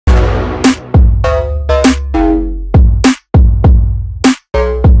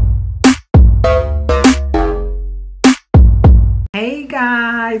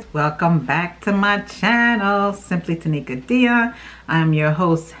welcome back to my channel, Simply Taneica Dionne. I am your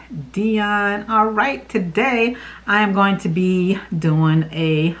host, Dionne. All right, today I am going to be doing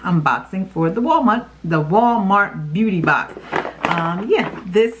a unboxing for the Walmart beauty box. Yeah,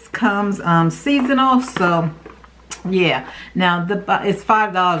 this comes seasonal, so yeah. Now it's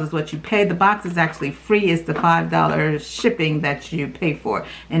 $5 is what you pay. The box is actually free. It's the $5 shipping that you pay for,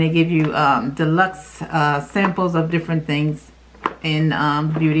 and they give you deluxe samples of different things in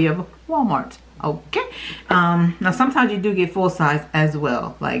beauty of Walmart. Okay. Now sometimes you do get full size as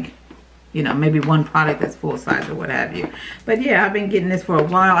well, like, you know, maybe one product that's full size or what have you. But yeah, I've been getting this for a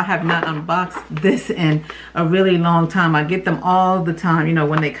while. I have not unboxed this in a really long time. I get them all the time, you know,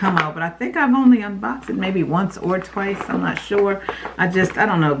 when they come out, but I think I've only unboxed it maybe once or twice. I'm not sure. I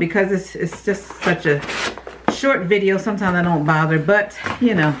don't know, because it's just such a short video. Sometimes I don't bother, but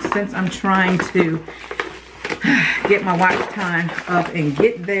you know, since I'm trying to get my watch time up and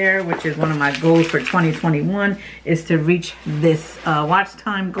get there, which is one of my goals for 2021, is to reach this watch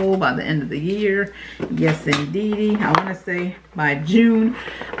time goal by the end of the year. Yes indeedy. I want to say by June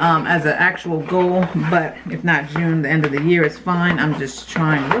as an actual goal, but if not June, the end of the year is fine. I'm just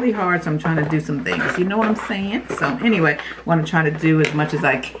trying really hard, so I'm trying to do some things, you know what I'm saying? So anyway, I want to try to do as much as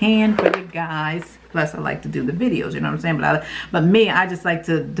I can for you guys. Plus, I like to do the videos, you know what I'm saying? But me, I just like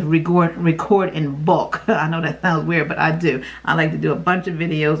to record in bulk. I know that sounds weird, but I do. I like to do a bunch of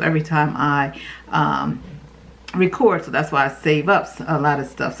videos every time I record, so that's why I save up a lot of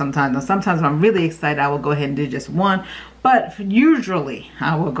stuff sometimes. Now, sometimes when I'm really excited, I will go ahead and do just one, but usually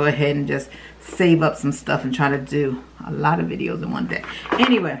I will go ahead and just save up some stuff and try to do a lot of videos in one day.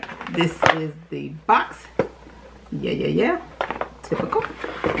 Anyway, this is the box. Yeah. Typical.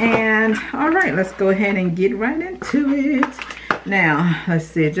 And all right, let's go ahead and get right into it. Now, let's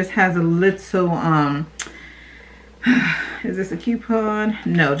see, it just has a little is this a coupon?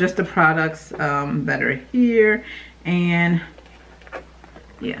 No, just the products that are here. And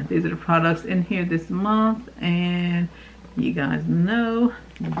yeah, these are the products in here this month, and you guys know,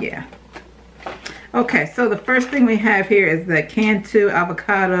 yeah. Okay, so the first thing we have here is the Cantu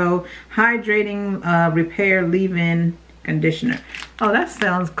Avocado Hydrating Repair Leave-In Conditioner. Oh, that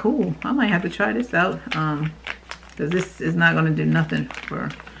sounds cool. I might have to try this out, because this is not going to do nothing for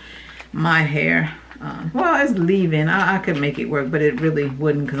my hair. Well, it's leave-in. I could make it work, but it really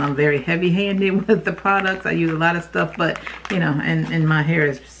wouldn't, because I'm very heavy-handed with the products. I use a lot of stuff, but you know, and my hair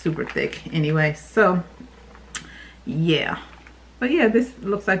is super thick anyway. So yeah, but yeah, this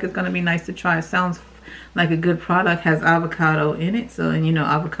looks like it's going to be nice to try. It sounds like a good product. Has avocado in it, so, and you know,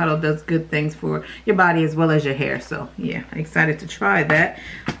 avocado does good things for your body as well as your hair. So yeah, excited to try that.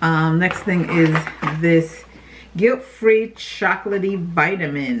 Next thing is this guilt-free chocolatey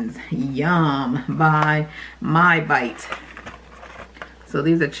vitamins, yum, by My Bite. So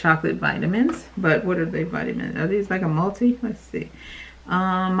these are chocolate vitamins, but what are they vitamins? Are these like a multi? Let's see.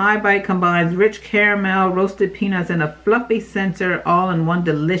 My Bite combines rich caramel, roasted peanuts, and a fluffy center, all in one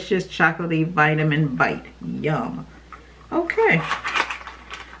delicious chocolatey vitamin bite. Yum. Okay.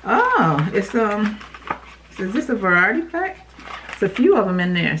 Oh, it's is this a variety pack? It's a few of them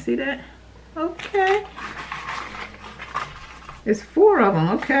in there. See that? Okay. It's 4 of them.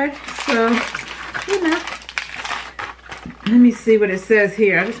 Okay. So, you know, let me see what it says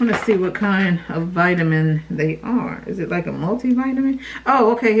here. I just want to see what kind of vitamin they are. Is it like a multivitamin?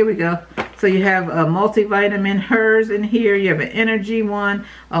 Oh, okay, here we go. So you have a multivitamin, hers in here. You have an energy one,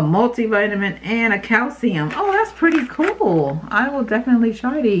 a multivitamin, and a calcium. Oh, that's pretty cool. I will definitely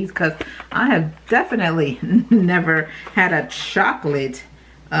try these, because I have definitely never had a chocolate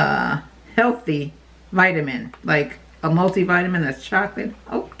healthy vitamin, like a multivitamin that's chocolate.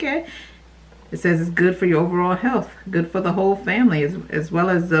 Okay. It says it's good for your overall health, good for the whole family, as well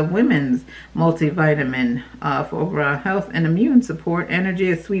as the women's multivitamin for overall health and immune support, energy,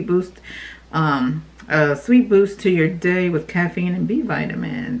 a sweet boost to your day with caffeine and B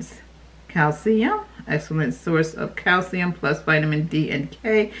vitamins. Calcium, excellent source of calcium plus vitamin D and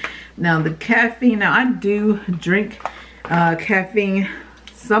K. Now the caffeine, now I do drink caffeine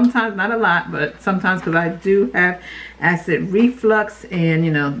sometimes, not a lot, but sometimes, because I do have acid reflux, and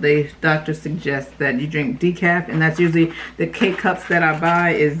you know, the doctor suggests that you drink decaf, and that's usually the K-cups that I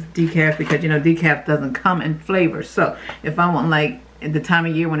buy is decaf, because you know, decaf doesn't come in flavor. So if I want, like at the time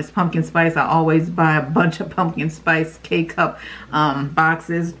of year when it's pumpkin spice, I always buy a bunch of pumpkin spice K-cup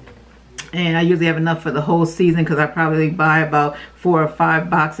boxes. And I usually have enough for the whole season, because I probably buy about 4 or 5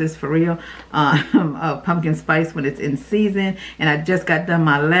 boxes for real of pumpkin spice when it's in season. And I just got done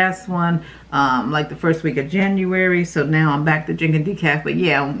my last one like the first week of January, so now I'm back to drinking decaf. But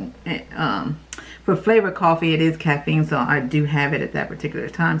yeah, for flavored coffee, it is caffeine, so I do have it at that particular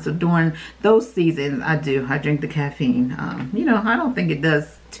time. So during those seasons, I drink the caffeine. You know, I don't think it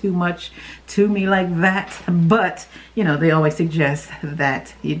does too much to me like that, but you know, they always suggest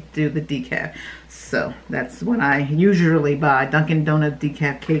that you do the decaf. So that's when I usually buy Dunkin' Donuts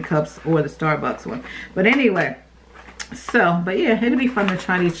decaf K-Cups or the Starbucks one. But anyway, so, but yeah, it'll be fun to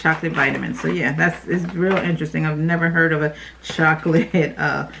try these chocolate vitamins. So yeah, it's real interesting. I've never heard of a chocolate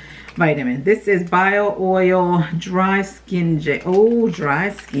vitamin. This is Bio Oil Dry Skin Gel. Oh, dry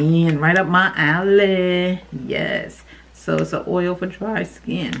skin, right up my alley. Yes. So it's an oil for dry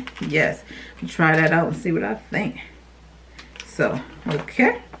skin. Yes. Try that out and see what I think. So,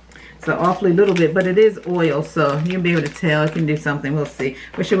 okay. So awfully little bit, but it is oil, so you'll be able to tell it can do something. We'll see.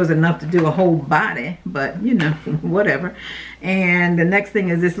 Wish it was enough to do a whole body, but you know, whatever. And the next thing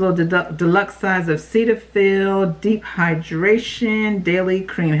is this little deluxe size of Cetaphil Deep Hydration Daily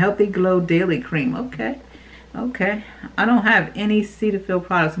Cream, Healthy Glow Daily Cream. Okay. Okay, I don't have any Cetaphil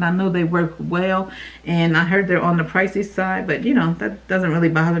products, and I know they work well, and I heard they're on the pricey side, but you know, that doesn't really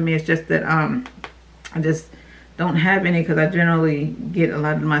bother me. It's just that I just don't have any because I generally get a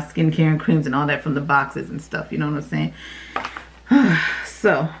lot of my skincare and creams and all that from the boxes and stuff, you know what I'm saying?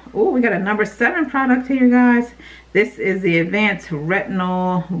 So, oh, we got a number 7 product here, guys. This is the Advanced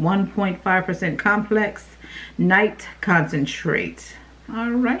Retinol 1.5% Complex Night Concentrate.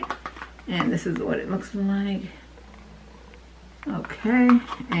 All right. And this is what it looks like. Okay,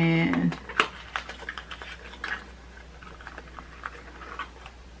 and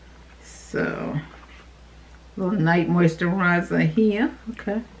so little night moisturizer here.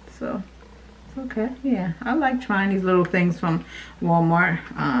 Okay, so it's okay. Yeah, I like trying these little things from Walmart.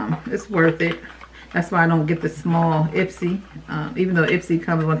 It's worth it. That's why I don't get the small Ipsy, even though Ipsy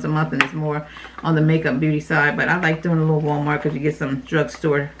comes once a month and it's more on the makeup beauty side. But I like doing a little Walmart because you get some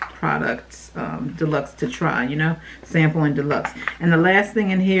drugstore products, deluxe to try, you know, sample and deluxe. And the last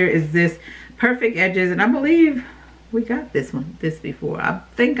thing in here is this Perfect Edges, and I believe we got this before. I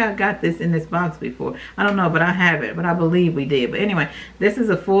think I got this in this box before. I don't know, but I have it, but I believe we did. But anyway, this is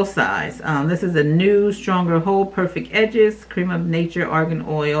a full size. This is a new, stronger hold Perfect Edges Cream of Nature Argan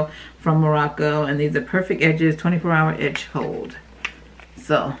Oil from Morocco, and these are Perfect Edges 24-hour edge hold.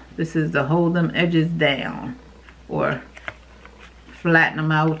 So this is to hold them edges down, or flatten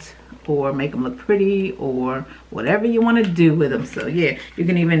them out, or make them look pretty, or whatever you want to do with them. So yeah, you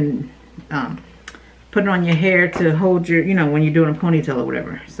can even put it on your hair to hold your, you know, when you're doing a ponytail or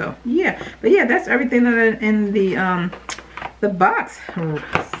whatever. So yeah, but yeah, that's everything that are in the box.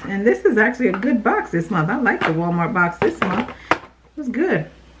 And this is actually a good box this month. I like the Walmart box this month. It was good.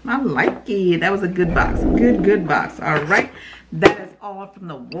 I like it. That was a good box. Good box. All right, that is all from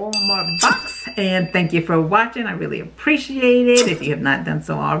the Walmart box, and thank you for watching. I really appreciate it. If you have not done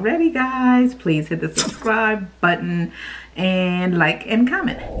so already, guys, please hit the subscribe button and like and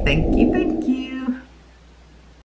comment. Thank you.